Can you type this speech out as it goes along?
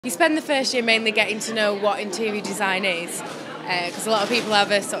You spend the first year mainly getting to know what interior design is, because a lot of people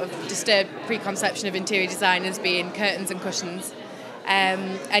have a sort of disturbed preconception of interior design as being curtains and cushions.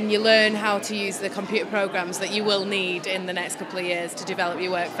 And you learn how to use the computer programs that you will need in the next couple of years to develop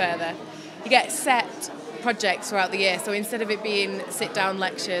your work further. You get set projects throughout the year, so instead of it being sit-down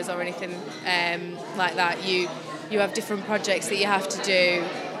lectures or anything like that, you have different projects that you have to do.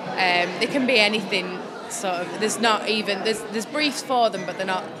 It can be anything. Sort of, there's briefs for them, but they're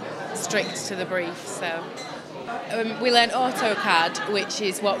not strict to the brief. So we learn AutoCAD, which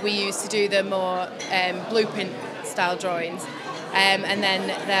is what we use to do the more blueprint style drawings, and then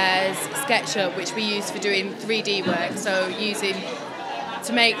there's SketchUp, which we use for doing 3D work. So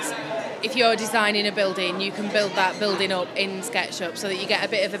if you're designing a building, you can build that building up in SketchUp so that you get a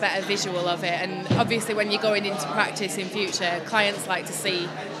bit of a better visual of it. And obviously when you're going into practice in future, clients like to see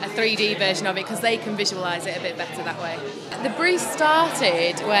a 3D version of it because they can visualise it a bit better that way. The brief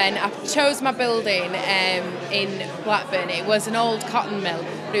started when I chose my building in Blackburn. It was an old cotton mill,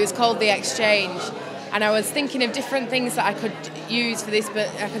 but it was called the Exchange. And I was thinking of different things that I could use for this, but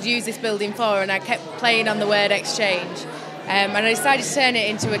I could use this building for, and I kept playing on the word exchange. And I decided to turn it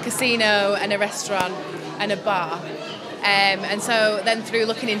into a casino and a restaurant and a bar. And so then through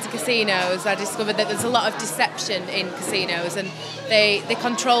looking into casinos, I discovered that there's a lot of deception in casinos, and they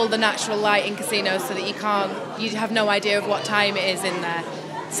control the natural light in casinos so that you have no idea of what time it is in there.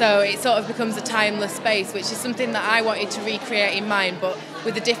 So it sort of becomes a timeless space, which is something that I wanted to recreate in mine, but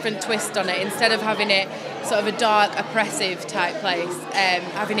with a different twist on it. Instead of having it sort of a dark, oppressive type place,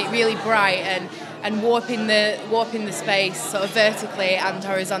 having it really bright and warping the space sort of vertically and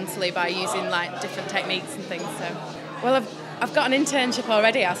horizontally by using like different techniques and things. So, well, I've got an internship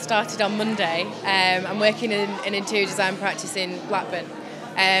already. I started on Monday. I'm working in an interior design practice in Blackburn.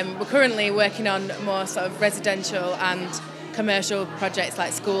 We're currently working on more sort of residential and commercial projects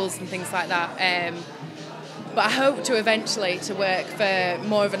like schools and things like that. But I hope to eventually to work for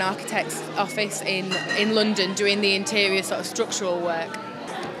more of an architect's office in London doing the interior sort of structural work.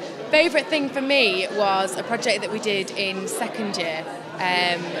 Favourite thing for me was a project that we did in second year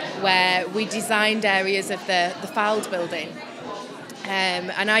where we designed areas of the Fylde building.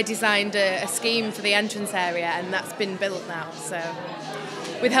 And I designed a scheme for the entrance area, and that's been built now. So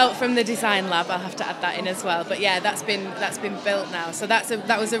with help from the design lab, I'll have to add that in as well. But yeah, that's been built now. So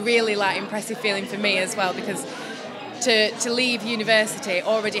that was a really impressive feeling for me as well, because to leave university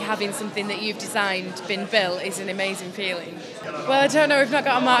already having something that you've designed been built is an amazing feeling. Well, I don't know, we've not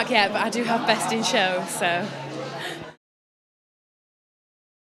got a mark yet, but I do have best in show, so